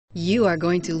You are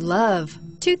going to love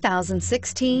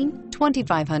 2016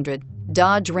 2500.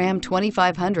 Dodge Ram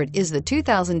 2500 is the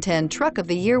 2010 Truck of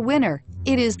the Year winner.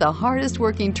 It is the hardest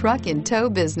working truck in tow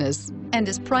business and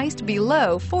is priced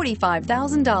below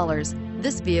 $45,000.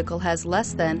 This vehicle has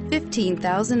less than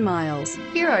 15,000 miles.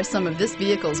 Here are some of this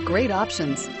vehicle's great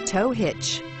options: tow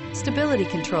hitch, stability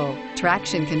control,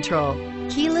 traction control,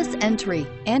 keyless entry,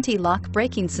 anti-lock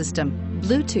braking system,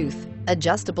 Bluetooth,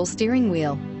 adjustable steering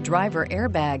wheel, driver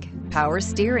airbag, power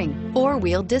steering,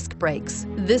 four-wheel disc brakes.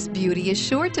 This beauty is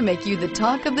sure to make you the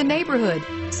talk of the neighborhood.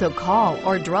 So call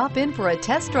or drop in for a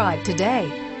test drive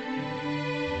today.